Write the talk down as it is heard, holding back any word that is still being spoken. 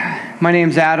My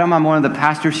name's Adam. I'm one of the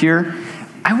pastors here.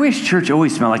 I wish church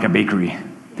always smelled like a bakery.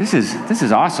 This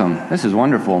is awesome. This is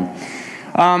wonderful.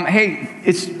 Hey,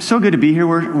 it's so good to be here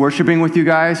worshiping with you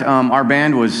guys. Our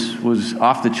band was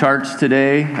off the charts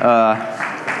today. Guy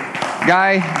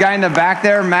in the back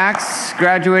there, Max,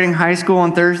 graduating high school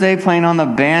on Thursday, playing on the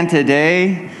band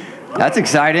today. That's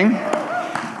exciting.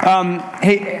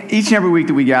 Hey, each and every week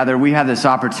that we gather, we have this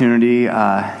opportunity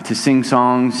to sing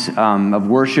songs of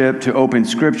worship, to open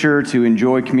Scripture, to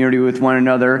enjoy community with one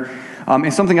another.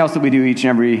 And something else that we do each and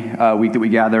every week that we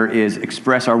gather is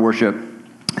express our worship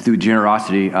through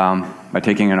generosity by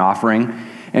taking an offering.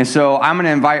 And so I'm going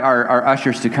to invite our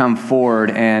ushers to come forward,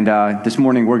 and this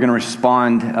morning we're going to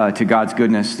respond to God's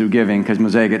goodness through giving, because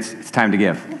Mosaic, it's time to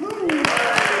give.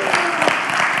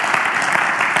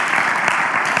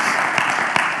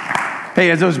 Hey,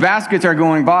 as those baskets are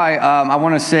going by, I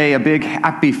want to say a big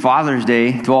happy Father's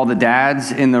Day to all the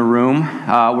dads in the room.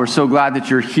 We're so glad that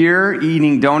you're here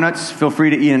eating donuts. Feel free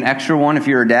to eat an extra one if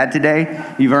you're a dad today.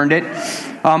 You've earned it.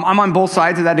 I'm on both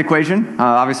sides of that equation.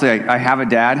 Obviously, I have a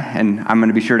dad, and I'm going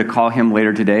to be sure to call him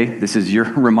later today. This is your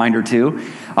reminder, too.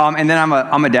 And then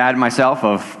I'm a dad myself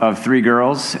of 3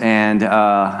 girls, and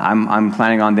I'm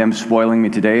planning on them spoiling me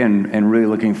today and really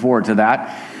looking forward to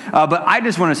that. But I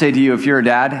just want to say to you, if you're a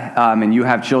dad and you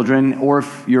have children, or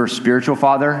if you're a spiritual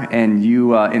father and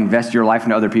you invest your life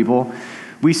into other people,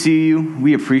 we see you,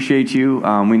 we appreciate you.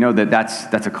 We know that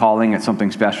that's a calling, it's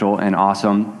something special and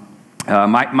awesome.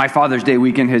 My Father's Day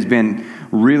weekend has been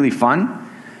really fun.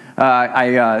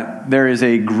 There is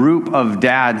a group of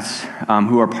dads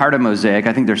who are part of Mosaic.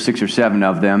 I think there's 6 or 7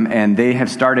 of them, and they have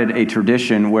started a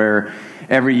tradition where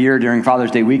every year during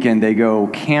Father's Day weekend they go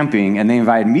camping, and they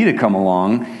invited me to come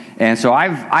along. And so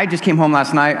I just came home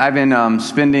last night. I've been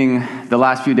spending the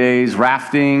last few days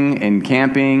rafting and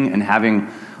camping and having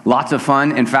lots of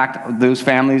fun. In fact, those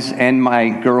families and my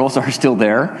girls are still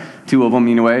there, 2 of them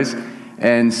anyways.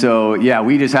 And so, yeah,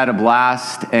 we just had a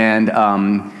blast. And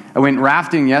I went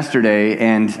rafting yesterday,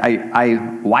 and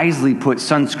I wisely put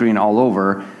sunscreen all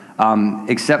over,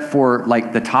 except for,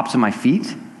 like, the tops of my feet.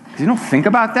 Because you don't think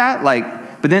about that.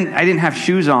 But then I didn't have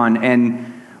shoes on,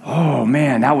 and, oh,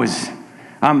 man,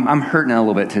 I'm hurting a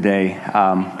little bit today.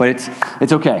 But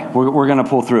it's okay. We're going to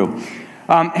pull through.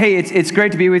 Hey, it's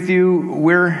great to be with you.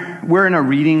 We're in a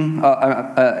reading,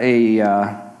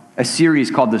 a series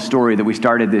called The Story that we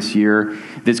started this year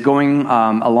that's going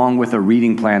along with a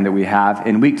reading plan that we have.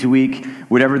 And week to week,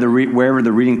 wherever the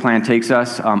reading plan takes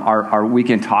us, our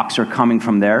weekend talks are coming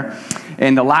from there.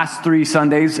 And the last 3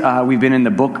 Sundays, we've been in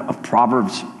the book of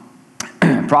Proverbs.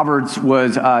 Proverbs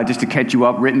was, just to catch you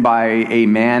up, written by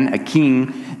a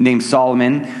king named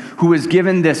Solomon, who was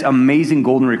given this amazing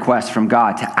golden request from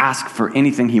God to ask for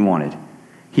anything he wanted.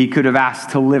 He could have asked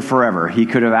to live forever. He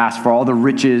could have asked for all the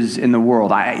riches in the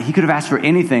world. He could have asked for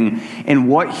anything, and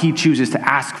what he chooses to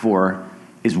ask for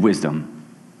is wisdom.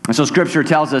 And so Scripture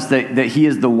tells us that he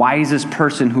is the wisest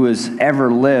person who has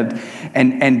ever lived.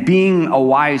 And being a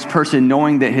wise person,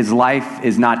 knowing that his life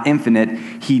is not infinite,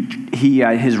 he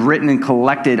has written and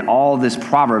collected all this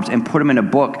Proverbs and put them in a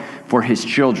book for his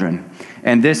children.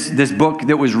 And this book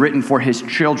that was written for his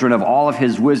children of all of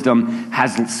his wisdom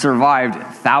has survived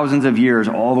thousands of years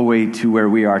all the way to where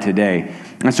we are today.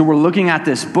 And so we're looking at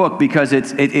this book because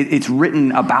it's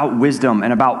written about wisdom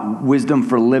and about wisdom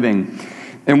for living.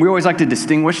 And we always like to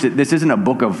distinguish that this isn't a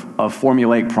book of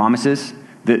formulaic promises,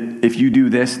 that if you do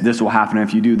this, this will happen.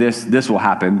 If you do this, this will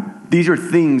happen. These are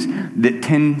things that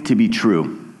tend to be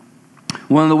true.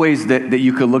 One of the ways that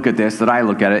you could look at this, that I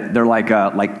look at it, they're like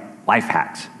life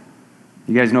hacks.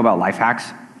 You guys know about life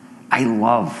hacks? I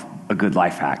love a good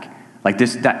life hack. Like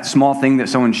that small thing that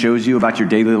someone shows you about your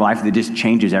daily life that just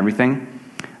changes everything.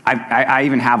 I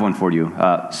even have one for you.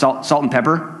 Salt and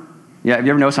pepper. Yeah, have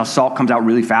you ever noticed how salt comes out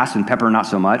really fast and pepper not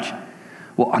so much?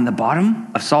 Well, on the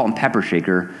bottom of salt and pepper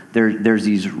shaker, there's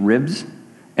these ribs.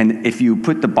 And if you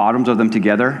put the bottoms of them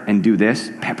together and do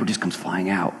this, pepper just comes flying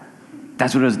out.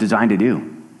 That's what it was designed to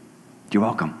do. You're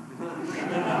welcome.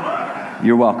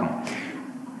 You're welcome.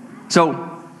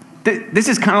 So this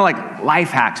is kind of like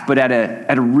life hacks, but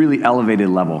at a really elevated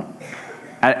level,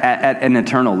 at an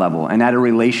eternal level, and at a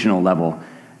relational level,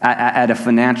 at a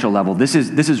financial level. This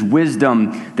is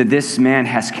wisdom that this man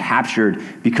has captured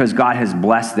because God has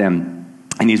blessed them,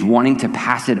 and he's wanting to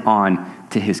pass it on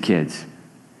to his kids.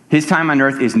 His time on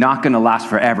earth is not going to last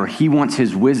forever. He wants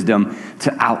his wisdom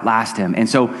to outlast him. And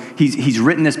so he's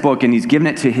written this book, and he's given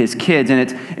it to his kids.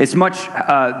 And it's much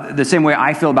the same way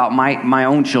I feel about my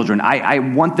own children. I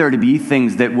want there to be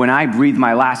things that when I breathe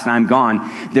my last and I'm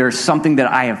gone, there's something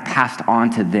that I have passed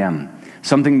on to them.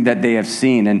 something that they have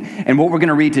seen. And what we're going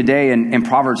to read today in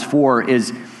Proverbs 4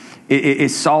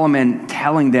 is Solomon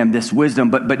telling them this wisdom,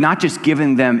 but not just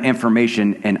giving them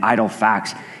information and idle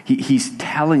facts. He's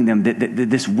telling them that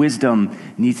this wisdom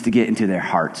needs to get into their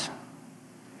hearts,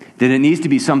 that it needs to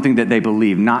be something that they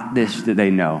believe, not this that they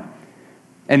know.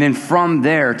 And then from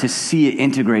there to see it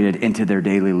integrated into their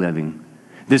daily living.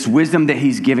 This wisdom that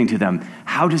he's giving to them,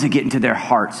 how does it get into their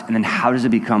hearts? And then how does it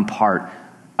become part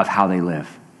of how they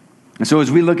live? And so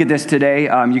as we look at this today,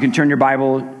 you can turn your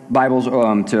Bibles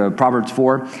to Proverbs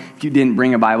 4. If you didn't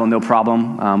bring a Bible, no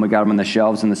problem. We got them on the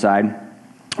shelves on the side.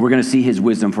 We're going to see his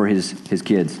wisdom for his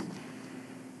kids.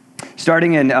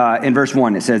 Starting in verse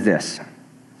 1, it says this: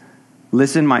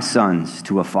 "Listen, my sons,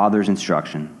 to a father's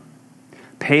instruction.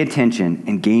 Pay attention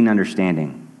and gain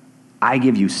understanding. I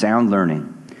give you sound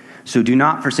learning, so do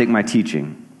not forsake my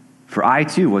teaching. For I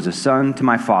too was a son to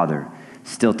my father,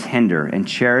 still tender and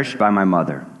cherished by my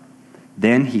mother.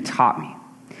 Then he taught me,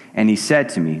 and he said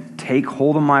to me, take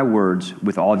hold of my words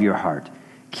with all of your heart.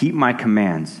 Keep my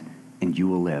commands, and you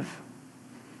will live."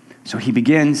 So he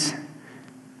begins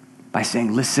by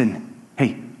saying, listen,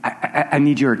 hey, I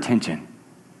need your attention.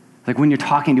 Like when you're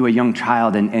talking to a young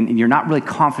child and you're not really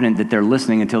confident that they're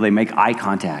listening until they make eye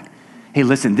contact. Hey,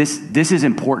 listen, this is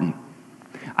important.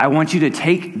 I want you to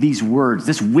take these words,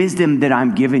 this wisdom that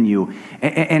I'm giving you,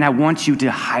 and I want you to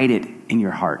hide it in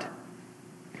your heart.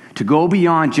 To go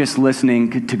beyond just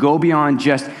listening, to go beyond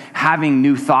just having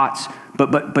new thoughts,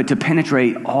 but to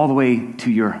penetrate all the way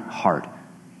to your heart.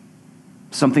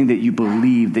 Something that you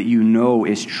believe, that you know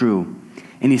is true.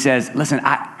 And he says, listen,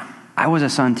 I was a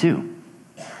son too.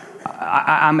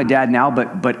 I'm a dad now,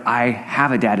 but I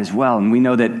have a dad as well. And we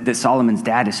know that Solomon's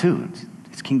dad is who?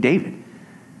 It's King David.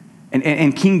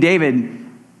 And King David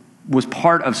was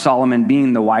part of Solomon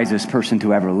being the wisest person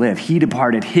to ever live. He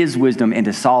departed his wisdom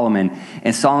into Solomon,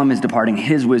 and Solomon is departing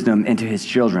his wisdom into his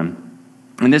children.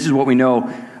 And this is what we know,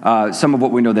 some of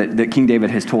what we know that King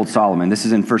David has told Solomon. This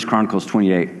is in 1 Chronicles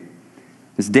 28.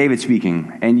 It's David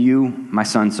speaking, "And you, my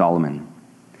son Solomon,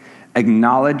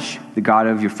 acknowledge the God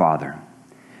of your father,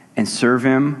 and serve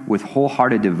him with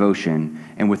wholehearted devotion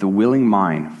and with a willing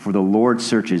mind, for the Lord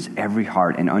searches every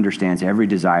heart and understands every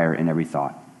desire and every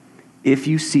thought. If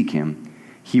you seek him,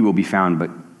 he will be found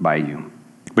by you.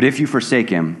 But if you forsake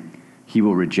him, he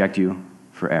will reject you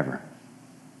forever."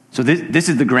 So this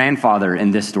is the grandfather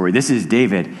in this story. This is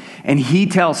David. And he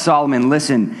tells Solomon,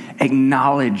 listen,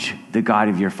 acknowledge the God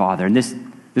of your father. And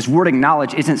this word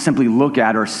acknowledge isn't simply look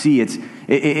at or see.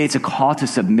 It's a call to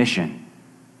submission,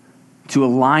 to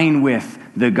align with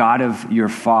the God of your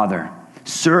father.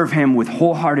 Serve him with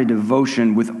wholehearted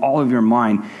devotion with all of your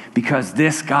mind, because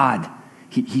this God,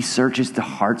 he searches the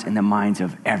hearts and the minds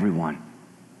of everyone.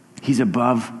 He's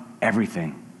above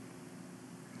everything.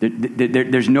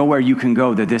 There's nowhere you can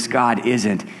go that this God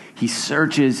isn't. He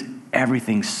searches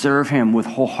everything. Serve him with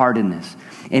wholeheartedness.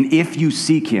 And if you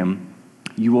seek him,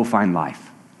 you will find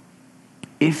life.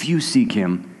 If you seek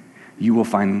him, you will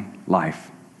find life.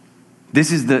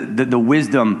 This is the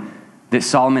wisdom that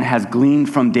Solomon has gleaned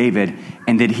from David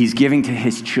and that he's giving to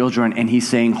his children. And he's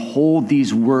saying, hold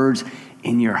these words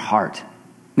in your heart.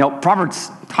 Now,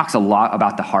 Proverbs talks a lot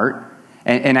about the heart.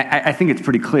 And I think it's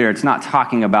pretty clear. It's not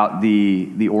talking about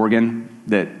the organ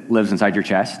that lives inside your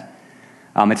chest.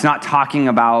 It's not talking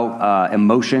about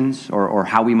emotions or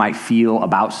how we might feel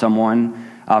about someone.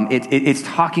 It's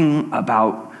talking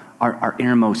about our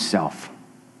innermost self,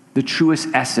 the truest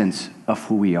essence of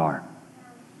who we are,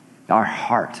 our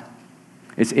heart.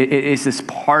 It's this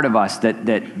part of us that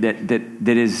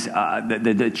is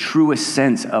the truest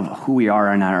sense of who we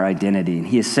are and our identity. And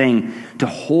he is saying to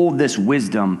hold this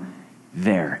wisdom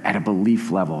there at a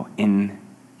belief level in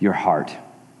your heart.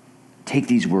 Take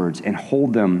these words and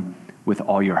hold them with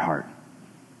all your heart.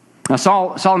 Now,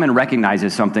 Solomon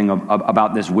recognizes something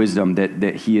about this wisdom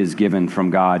that he is given from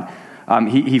God.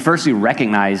 He firstly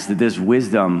recognized that this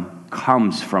wisdom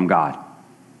comes from God.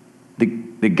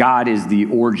 That God is the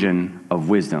origin of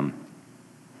wisdom.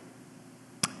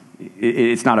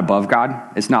 It's not above God.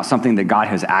 It's not something that God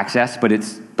has access, but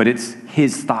it's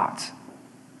his thoughts.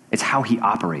 It's how he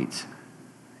operates.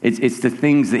 It's the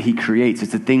things that he creates.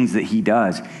 It's the things that he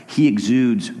does. He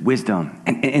exudes wisdom.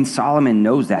 And Solomon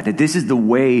knows that this is the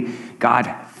way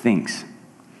God thinks.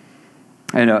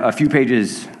 And a few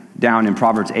pages down in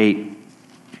Proverbs 8,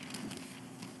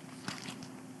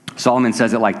 Solomon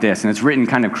says it like this, and it's written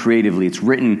kind of creatively. It's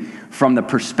written from the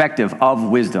perspective of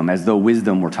wisdom, as though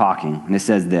wisdom were talking. And it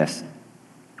says this: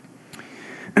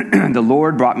 "The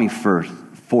Lord brought me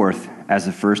forth as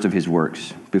the first of his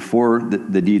works, before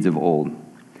the deeds of old.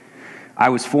 I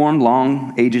was formed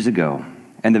long ages ago,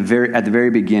 at the very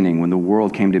beginning, when the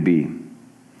world came to be,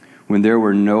 when there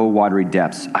were no watery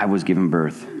depths, I was given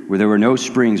birth, where there were no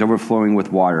springs overflowing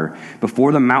with water.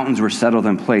 Before the mountains were settled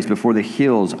in place, before the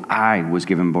hills, I was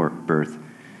given birth.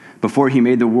 Before he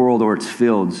made the world or its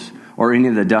fields, or any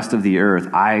of the dust of the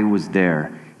earth, I was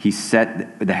there. He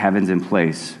set the heavens in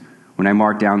place. When I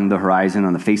marked down the horizon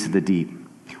on the face of the deep,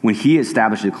 when he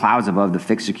established the clouds above to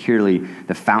fix securely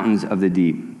the fountains of the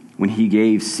deep, when he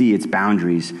gave sea its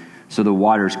boundaries so the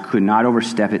waters could not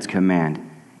overstep its command,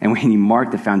 and when he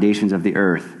marked the foundations of the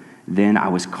earth, then I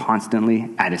was constantly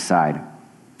at his side.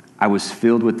 I was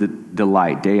filled with the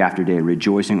delight day after day,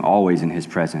 rejoicing always in his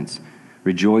presence,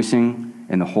 rejoicing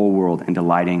in the whole world and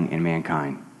delighting in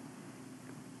mankind.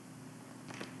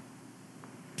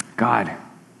 God,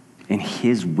 in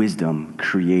his wisdom,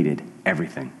 created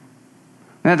everything.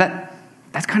 Now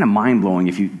that's kind of mind-blowing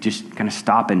if you just kind of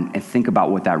stop and think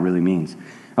about what that really means.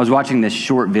 I was watching this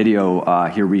short video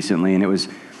here recently, and it was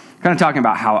kind of talking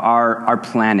about how our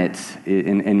planet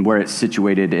and where it's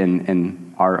situated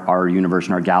in our universe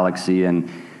and our galaxy,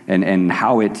 and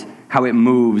how it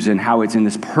moves, and how it's in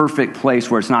this perfect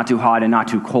place where it's not too hot and not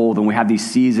too cold, and we have these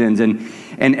seasons,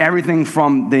 and everything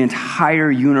from the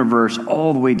entire universe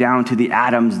all the way down to the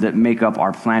atoms that make up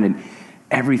our planet,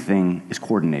 everything is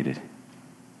coordinated.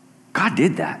 God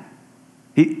did that.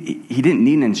 He didn't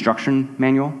need an instruction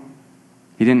manual.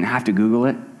 He didn't have to Google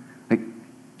it. Like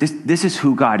this is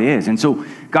who God is. And so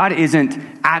God isn't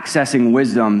accessing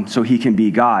wisdom so he can be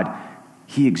God.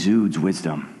 He exudes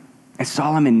wisdom. And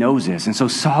Solomon knows this. And so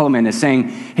Solomon is saying,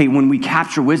 hey, when we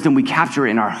capture wisdom, we capture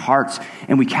it in our hearts,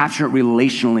 and we capture it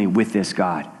relationally with this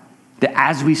God. That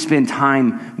as we spend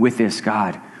time with this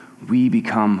God, we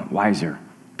become wiser,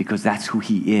 because that's who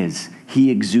he is.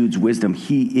 He exudes wisdom.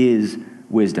 He is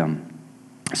wisdom.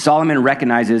 Solomon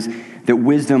recognizes that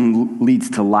wisdom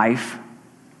leads to life,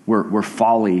 where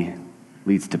folly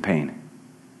leads to pain.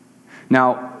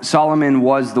 Now, Solomon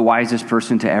was the wisest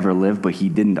person to ever live, but he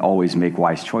didn't always make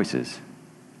wise choices.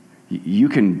 You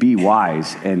can be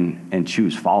wise and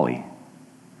choose folly.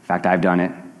 In fact, I've done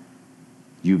it.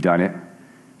 You've done it.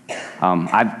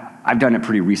 I've done it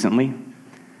pretty recently.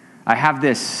 I have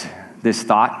this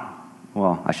thought.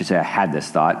 Well, I should say I had this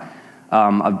thought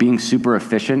of being super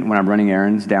efficient when I'm running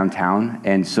errands downtown.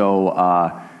 And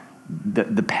so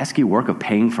the pesky work of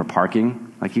paying for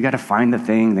parking, like you got to find the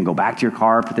thing, then go back to your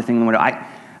car, put the thing in the window.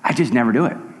 I just never do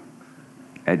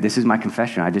it. This is my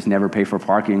confession. I just never pay for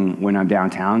parking when I'm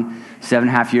downtown.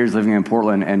 7.5 years living in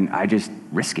Portland, and I just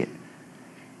risk it.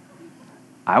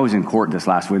 I was in court this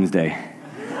last Wednesday.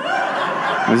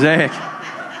 Mosaic.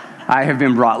 I have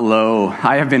been brought low.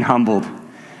 I have been humbled.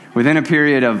 Within a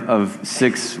period of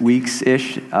 6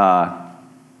 weeks-ish,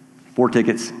 4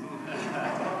 tickets.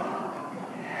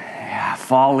 Yeah,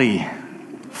 folly.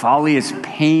 Folly is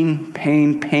pain,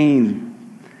 pain, pain.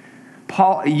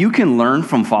 Paul, you can learn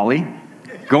from folly.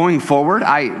 Going forward,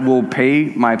 I will pay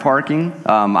my parking.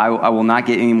 I will not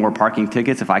get any more parking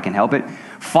tickets if I can help it.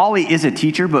 Folly is a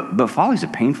teacher, but folly is a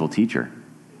painful teacher,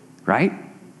 right?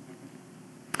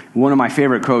 One of my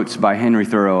favorite quotes by Henry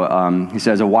Thoreau, he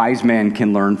says, "A wise man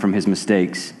can learn from his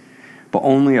mistakes, but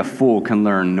only a fool can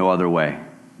learn no other way."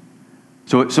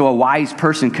 So a wise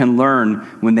person can learn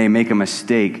when they make a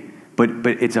mistake, but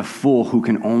it's a fool who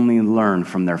can only learn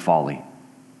from their folly.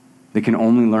 They can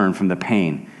only learn from the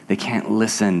pain. They can't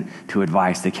listen to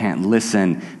advice. They can't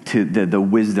listen to the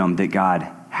wisdom that God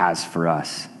has for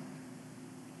us.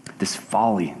 This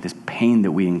folly, this pain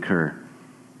that we incur.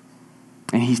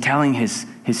 And he's telling his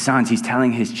sons, he's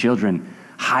telling his children,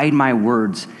 hide my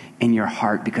words in your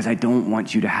heart, because I don't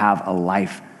want you to have a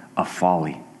life of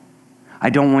folly. I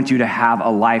don't want you to have a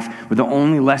life where the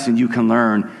only lessons you can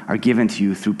learn are given to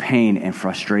you through pain and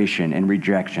frustration and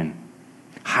rejection.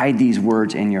 Hide these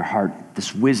words in your heart.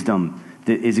 This wisdom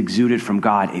that is exuded from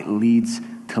God, it leads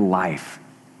to life.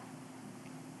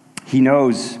 He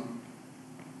knows,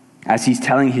 as he's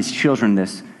telling his children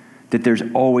this, that there's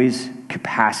always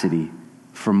capacity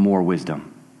for more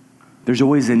wisdom. There's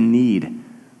always a need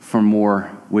for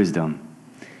more wisdom.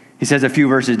 He says a few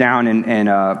verses down in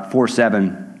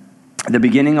 4:7, the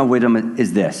beginning of wisdom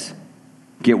is this: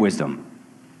 get wisdom.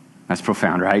 That's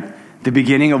profound, right? The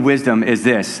beginning of wisdom is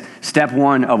this. Step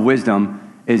one of wisdom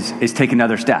is take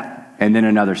another step, and then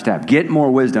another step. Get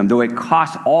more wisdom. Though it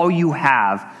costs all you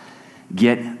have,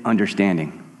 get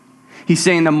understanding. He's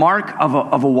saying the mark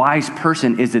of a wise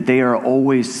person is that they are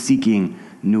always seeking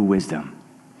new wisdom.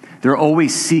 They're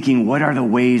always seeking, what are the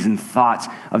ways and thoughts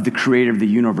of the creator of the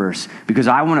universe? Because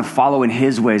I want to follow in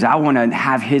his ways. I want to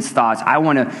have his thoughts. I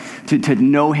want to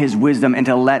know his wisdom and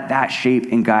to let that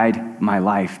shape and guide my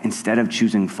life instead of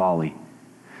choosing folly.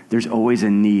 there's always a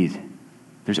need.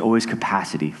 There's always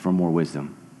capacity for more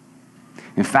wisdom.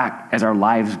 In fact, as our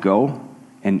lives go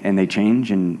and they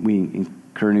change and we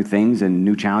incur new things and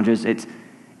new challenges, it's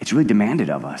really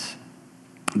demanded of us.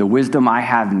 The wisdom I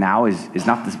have now is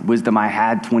not the wisdom I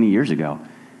had 20 years ago.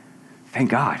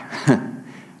 Thank God.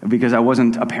 Because I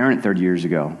wasn't a parent 30 years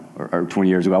ago or 20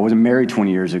 years ago. I wasn't married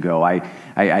 20 years ago.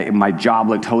 My job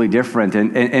looked totally different.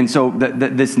 And so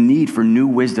this need for new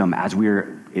wisdom as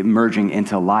we're emerging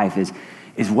into life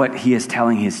is what he is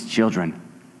telling his children.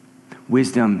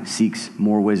 Wisdom seeks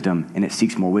more wisdom, and it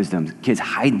seeks more wisdom. Kids,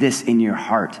 hide this in your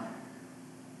heart.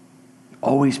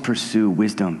 Always pursue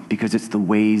wisdom because it's the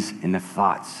ways and the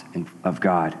thoughts of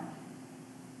God.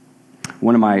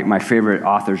 One of my favorite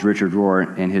authors, Richard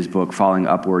Rohr, in his book, Falling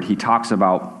Upward, he talks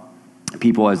about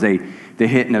people as they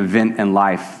hit an event in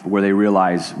life where they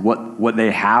realize what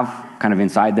they have kind of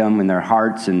inside them in their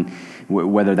hearts, and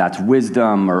whether that's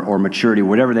wisdom or maturity,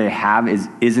 whatever they have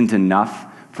isn't enough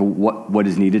for what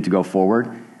is needed to go forward.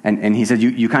 And he says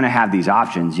you kind of have these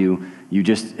options. You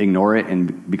just ignore it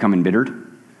and become embittered.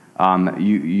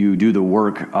 You do the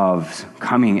work of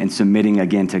coming and submitting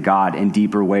again to God in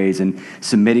deeper ways and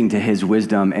submitting to his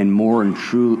wisdom in more and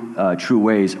true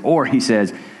ways. Or he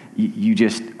says, you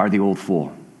just are the old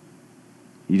fool.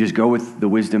 You just go with the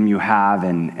wisdom you have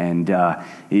and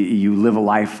you live a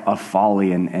life of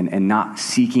folly and not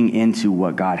seeking into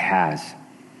what God has.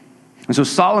 And so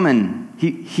Solomon,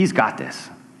 he's got this.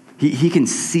 He can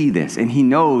see this, and he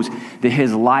knows that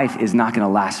his life is not going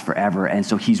to last forever. And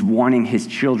so he's wanting his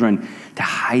children to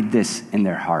hide this in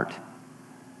their heart,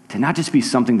 to not just be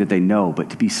something that they know, but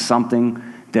to be something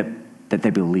that they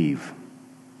believe,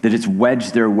 that it's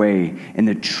wedged their way in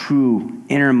the true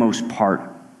innermost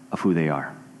part of who they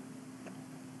are.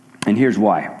 And here's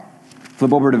why.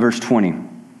 Flip over to verse 20.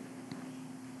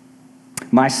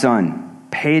 My son,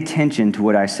 pay attention to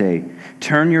what I say.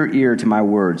 Turn your ear to my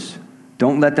words.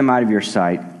 Don't let them out of your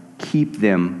sight. Keep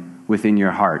them within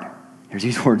your heart. Here's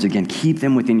these words again. Keep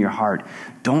them within your heart.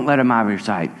 Don't let them out of your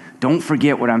sight. Don't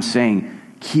forget what I'm saying.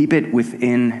 Keep it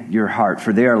within your heart,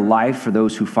 for they are life for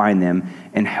those who find them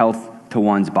and health to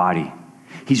one's body.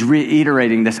 He's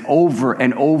reiterating this over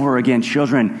and over again.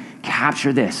 Children,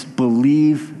 capture this.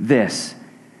 Believe this.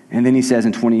 And then he says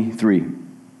in 23,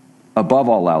 above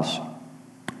all else,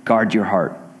 guard your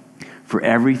heart, for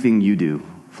everything you do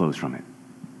flows from it.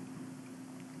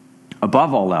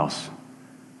 Above all else,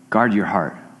 guard your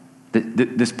heart.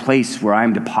 This place where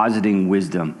I'm depositing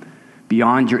wisdom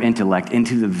beyond your intellect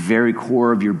into the very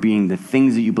core of your being, the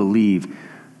things that you believe,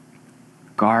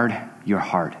 guard your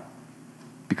heart.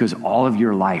 Because all of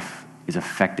your life is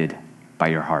affected by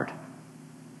your heart.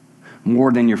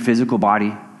 More than your physical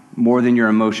body, more than your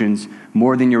emotions,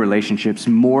 more than your relationships,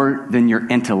 more than your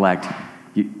intellect,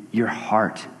 your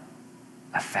heart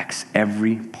affects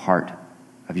every part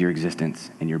of your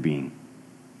existence and your being.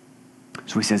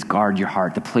 So he says, guard your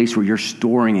heart, the place where you're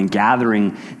storing and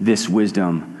gathering this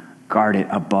wisdom, guard it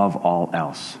above all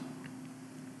else.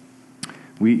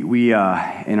 We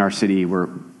in our city, we're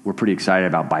pretty excited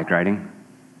about bike riding.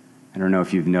 I don't know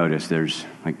if you've noticed, there's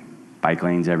like bike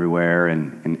lanes everywhere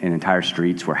and entire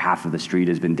streets where half of the street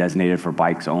has been designated for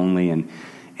bikes only, and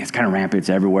it's kind of rampant. It's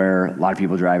everywhere. A lot of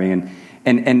people driving,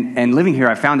 and living here,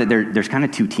 I found that there's kind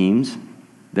of two teams.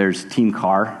 There's team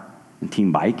car and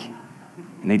team bike,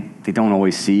 and they don't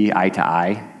always see eye to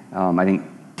eye. I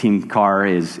think team car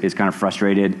is kind of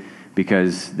frustrated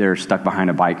because they're stuck behind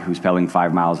a bike who's pedaling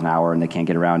 5 miles an hour and they can't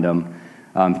get around them.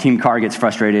 Team car gets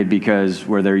frustrated because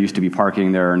where there used to be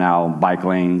parking, there are now bike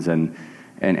lanes, and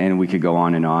we could go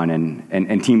on.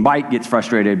 And team bike gets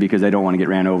frustrated because they don't want to get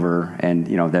ran over, and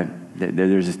you know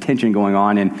there's this tension going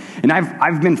on. And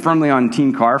I've been firmly on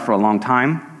team car for a long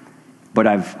time. But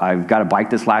I've got a bike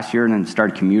this last year and then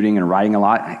started commuting and riding a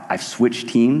lot. I've switched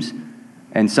teams.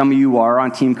 And some of you are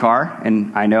on team car,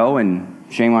 and I know, and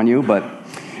shame on you. But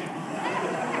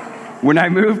when I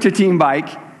moved to team bike,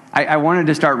 I wanted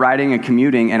to start riding and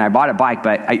commuting, and I bought a bike,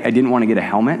 but I didn't want to get a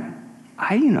helmet.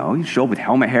 You show up with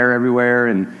helmet hair everywhere,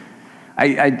 and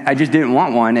I just didn't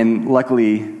want one. And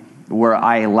luckily, where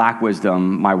I lack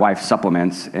wisdom, my wife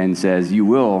supplements and says, you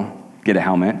will get a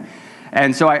helmet.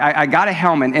 And so I got a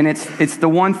helmet, and it's the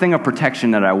one thing of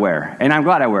protection that I wear. And I'm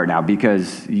glad I wear it now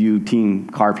because you team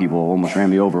car people almost ran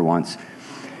me over once.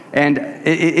 And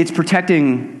it's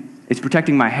protecting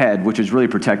my head, which is really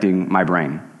protecting my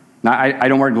brain. Now, I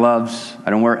don't wear gloves. I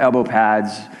don't wear elbow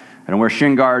pads. I don't wear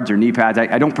shin guards or knee pads.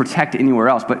 I don't protect anywhere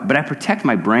else, but I protect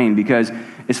my brain because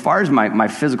as far as my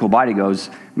physical body goes,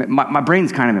 my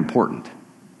brain's kind of important,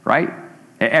 right?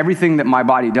 Everything that my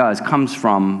body does comes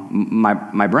from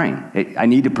my brain. I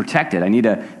need to protect it. I need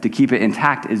to keep it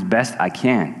intact as best I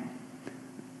can.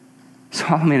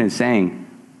 Solomon is saying,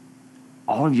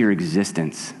 all of your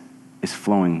existence is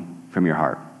flowing from your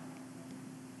heart.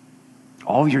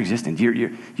 All of your existence,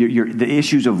 the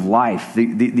issues of life,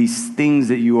 these things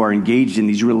that you are engaged in,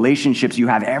 these relationships you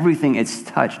have, everything is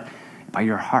touched by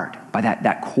your heart, by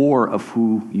that core of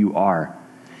who you are.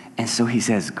 And so he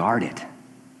says, guard it,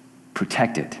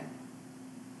 protect it.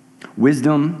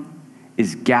 Wisdom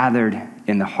is gathered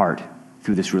in the heart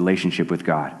through this relationship with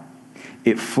God.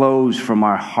 It flows from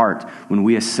our heart when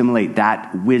we assimilate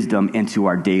that wisdom into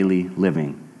our daily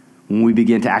living, when we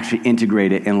begin to actually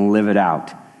integrate it and live it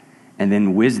out. And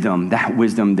then wisdom, that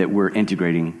wisdom that we're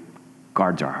integrating,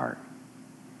 guards our heart.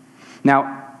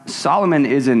 Now, Solomon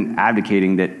isn't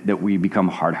advocating that we become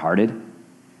hard-hearted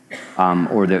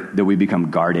or that we become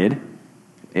guarded,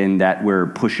 in that we're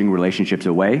pushing relationships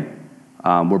away,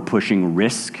 we're pushing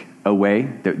risk away,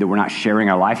 that we're not sharing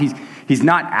our life. He's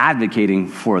not advocating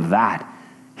for that.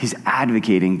 He's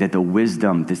advocating that the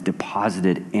wisdom that's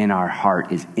deposited in our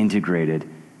heart is integrated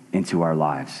into our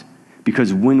lives.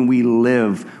 Because when we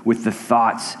live with the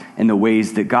thoughts and the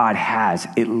ways that God has,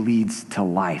 it leads to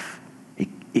life.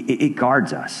 It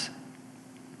guards us.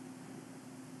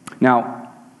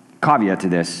 Now, caveat to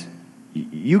this,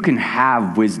 you can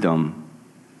have wisdom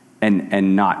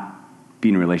and not be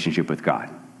in a relationship with God,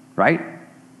 right?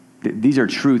 These are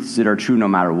truths that are true no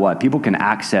matter what. People can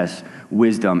access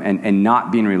wisdom and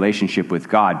not be in a relationship with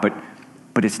God,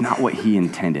 but it's not what he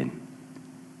intended.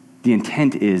 The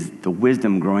intent is the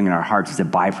wisdom growing in our hearts is a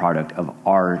byproduct of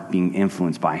our being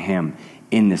influenced by him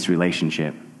in this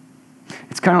relationship.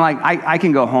 It's kind of like I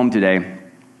can go home today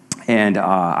and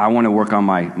I want to work on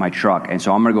my truck. And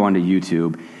so I'm going to go onto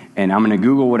YouTube and I'm going to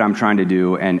Google what I'm trying to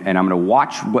do and I'm going to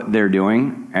watch what they're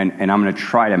doing and I'm going to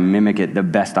try to mimic it the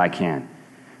best I can.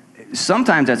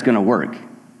 Sometimes that's going to work.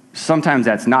 Sometimes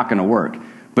that's not going to work.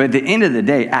 But at the end of the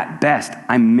day, at best,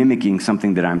 I'm mimicking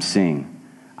something that I'm seeing.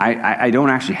 I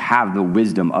don't actually have the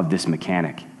wisdom of this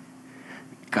mechanic.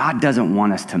 God doesn't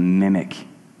want us to mimic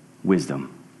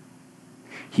wisdom.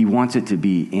 He wants it to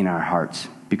be in our hearts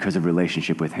because of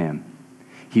relationship with him.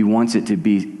 He wants it to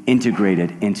be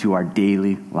integrated into our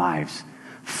daily lives,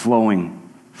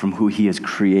 flowing from who he has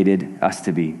created us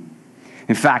to be.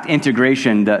 In fact,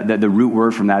 integration, the root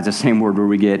word from that is the same word where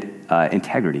we get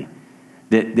integrity.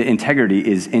 The integrity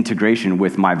is integration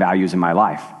with my values in my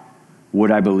life. What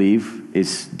I believe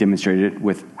is demonstrated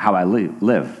with how I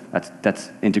live. That's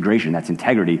integration. That's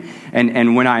integrity.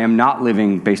 And when I am not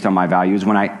living based on my values,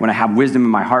 when I have wisdom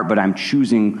in my heart, but I'm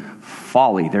choosing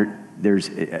folly, there's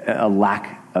a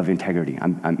lack of integrity.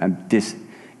 I'm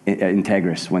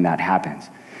disintegrous when that happens.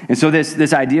 And so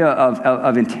this idea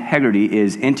of integrity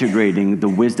is integrating the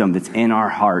wisdom that's in our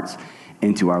hearts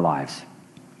into our lives.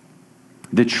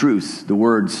 The truths, the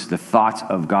words, the thoughts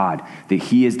of God that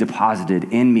he has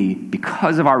deposited in me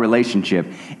because of our relationship,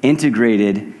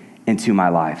 integrated into my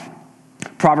life.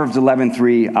 Proverbs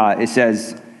 11:3, it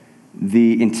says,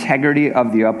 the integrity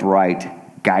of the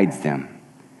upright guides them,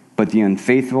 but the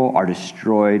unfaithful are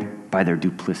destroyed by their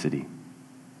duplicity.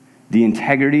 The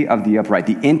integrity of the upright,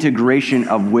 the integration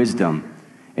of wisdom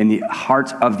in the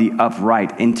hearts of the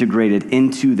upright integrated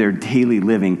into their daily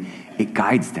living, it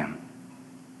guides them.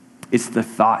 It's the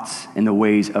thoughts and the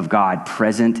ways of God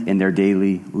present in their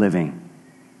daily living.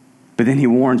 But then he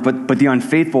warns, but the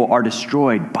unfaithful are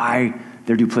destroyed by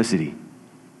their duplicity.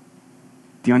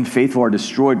 The unfaithful are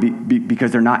destroyed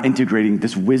because they're not integrating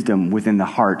this wisdom within the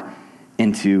heart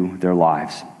into their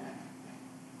lives.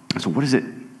 So what does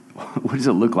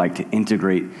it look like to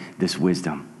integrate this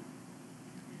wisdom?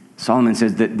 Solomon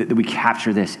says that we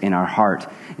capture this in our heart.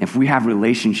 If we have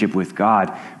relationship with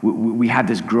God, we have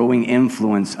this growing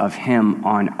influence of him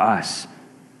on us.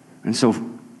 And so,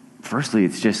 firstly,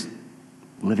 it's just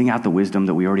living out the wisdom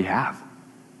that we already have.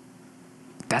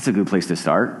 That's a good place to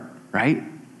start, right?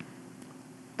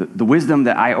 The wisdom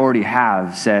that I already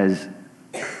have says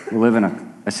we live in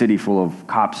a city full of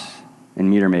cops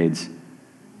and meter maids,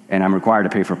 and I'm required to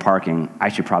pay for parking. I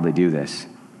should probably do this.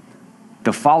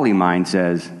 The folly mind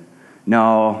says,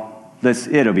 no,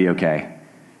 it'll be okay.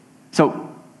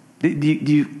 So, do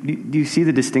you see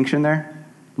the distinction there?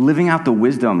 Living out the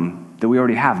wisdom that we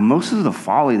already have. Most of the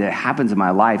folly that happens in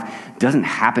my life doesn't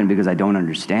happen because I don't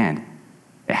understand.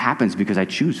 It happens because I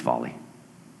choose folly.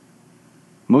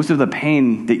 Most of the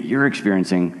pain that you're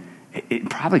experiencing, it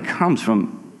probably comes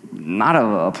from not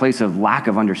a place of lack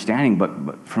of understanding,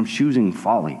 but from choosing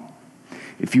folly.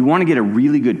 If you want to get a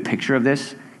really good picture of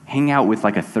this, hang out with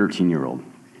like a 13-year-old.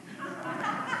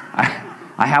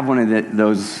 I have one of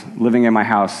those living in my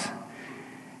house,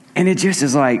 and it just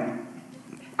is like,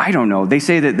 I don't know. They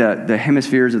say that the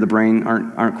hemispheres of the brain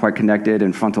aren't quite connected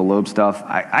and frontal lobe stuff.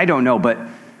 I don't know, but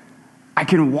I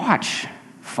can watch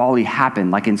folly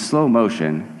happen like in slow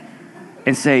motion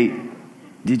and say,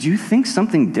 did you think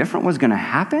something different was going to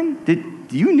happen?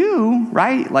 You knew,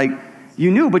 right? Like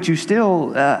you knew, but you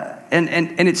still,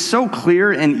 and it's so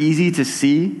clear and easy to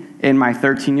see in my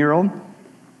 13-year-old,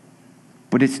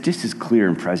 but it's just as clear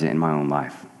and present in my own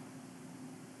life.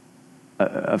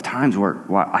 Of times where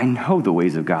I know the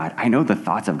ways of God. I know the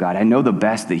thoughts of God. I know the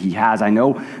best that he has. I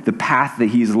know the path that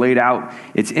he's laid out.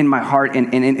 It's in my heart,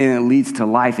 and it leads to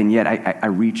life, and yet I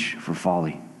reach for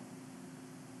folly.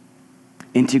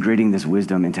 Integrating this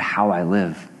wisdom into how I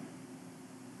live.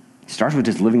 It starts with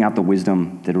just living out the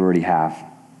wisdom that we already have.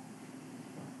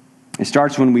 It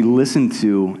starts when we listen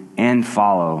to and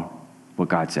follow what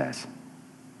God says.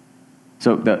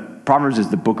 So the Proverbs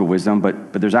is the book of wisdom,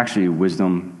 but there's actually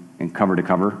wisdom and cover to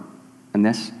cover in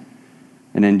this.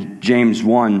 And then James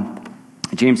 1,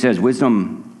 James says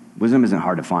wisdom isn't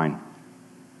hard to find.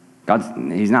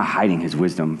 He's not hiding his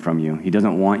wisdom from you. He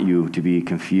doesn't want you to be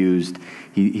confused.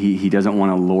 He doesn't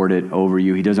want to lord it over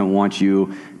you. He doesn't want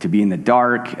you to be in the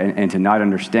dark and to not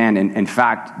understand. And in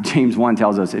fact, James 1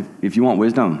 tells us, if you want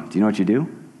wisdom, do you know what you do?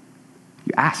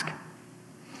 You ask.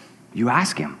 You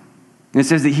ask him. And it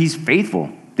says that he's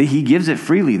faithful, that he gives it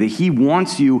freely, that he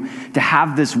wants you to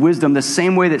have this wisdom the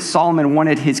same way that Solomon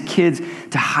wanted his kids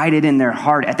to hide it in their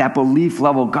heart. At that belief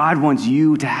level, God wants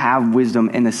you to have wisdom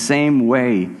in the same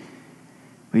way.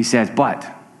 He says, but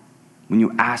when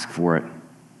you ask for it,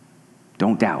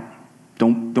 don't doubt.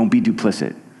 Don't be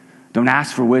duplicit. Don't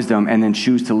ask for wisdom and then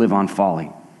choose to live on folly.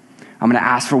 I'm going to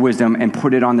ask for wisdom and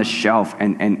put it on the shelf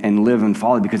and live in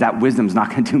folly because that wisdom's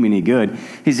not going to do me any good.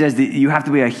 He says that you have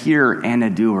to be a hearer and a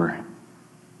doer.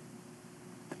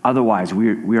 Otherwise,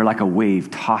 we are like a wave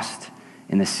tossed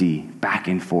in the sea, back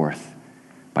and forth,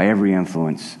 by every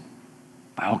influence,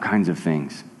 by all kinds of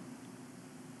things.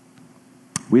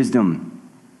 Wisdom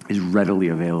is readily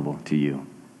available to you.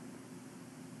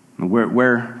 Where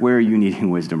are you needing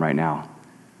wisdom right now?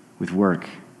 With work?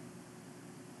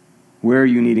 Where are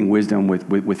you needing wisdom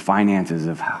with finances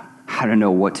of how to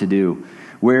know what to do?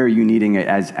 Where are you needing it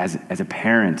as a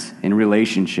parent in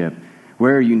relationship?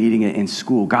 Where are you needing it in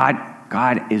school?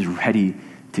 God is ready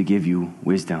to give you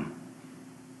wisdom.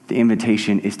 The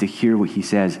invitation is to hear what he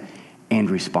says and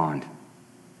respond.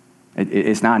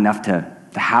 It's not enough to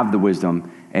have the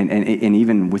wisdom and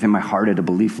even within my heart at a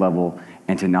belief level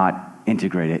and to not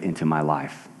integrate it into my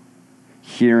life.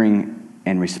 Hearing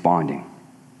and responding.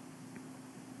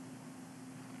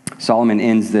 Solomon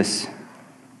ends this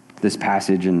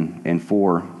passage in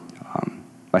 4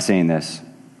 by saying this.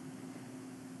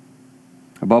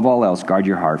 Above all else, guard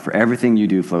your heart, for everything you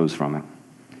do flows from it.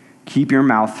 Keep your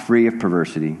mouth free of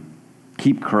perversity.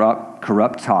 Keep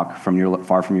corrupt talk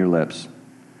far from your lips.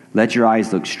 Let your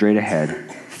eyes look straight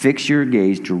ahead. Fix your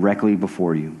gaze directly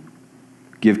before you.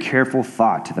 Give careful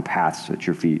thought to the paths at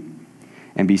your feet,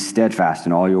 and be steadfast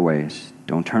in all your ways.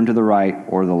 Don't turn to the right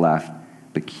or the left,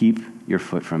 but keep your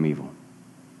foot from evil.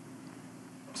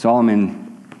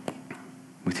 Solomon,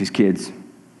 with his kids,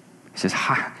 says,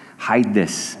 hide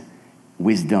this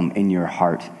wisdom in your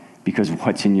heart, because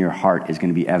what's in your heart is going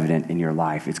to be evident in your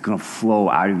life. It's going to flow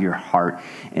out of your heart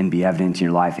and be evident in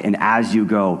your life. And as you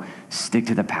go, stick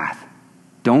to the path.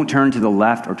 Don't turn to the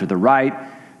left or to the right.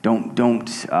 Don't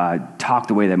talk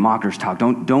the way that mockers talk.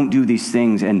 Don't do these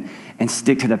things and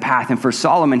stick to the path. And for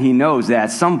Solomon, he knows that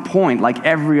at some point, like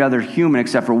every other human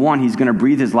except for one, he's going to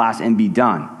breathe his last and be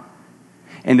done.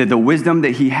 And that the wisdom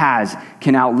that he has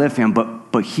can outlive him,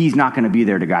 but he's not going to be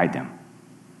there to guide them.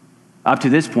 Up to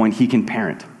this point, he can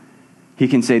parent. He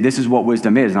can say, this is what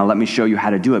wisdom is. Now let me show you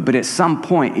how to do it. But at some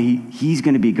point, he's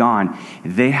going to be gone.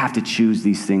 They have to choose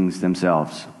these things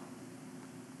themselves.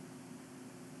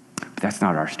 But that's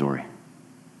not our story.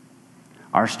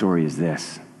 Our story is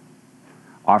this.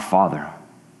 Our Father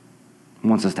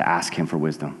wants us to ask him for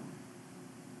wisdom.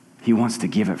 He wants to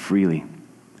give it freely.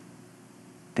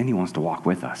 Then he wants to walk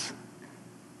with us.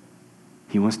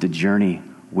 He wants to journey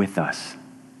with us,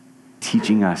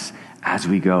 teaching us as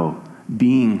we go,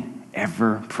 being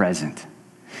ever present.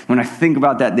 When I think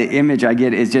about that, the image I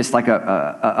get is just like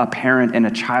a parent and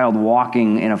a child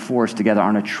walking in a forest together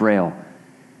on a trail.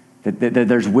 That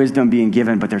there's wisdom being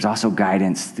given, but there's also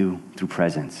guidance through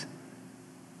presence.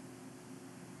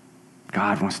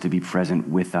 God wants to be present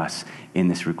with us in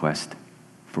this request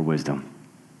for wisdom.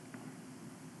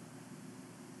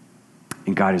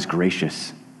 And God is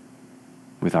gracious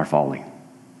with our folly.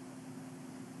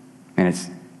 And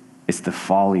it's the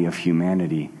folly of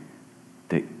humanity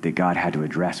that God had to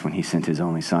address when he sent his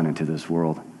only son into this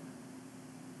world.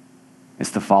 It's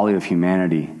the folly of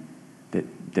humanity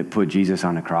that put Jesus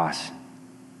on the cross.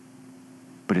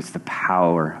 But it's the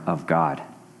power of God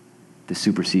that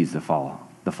supersedes the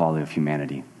folly of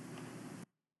humanity.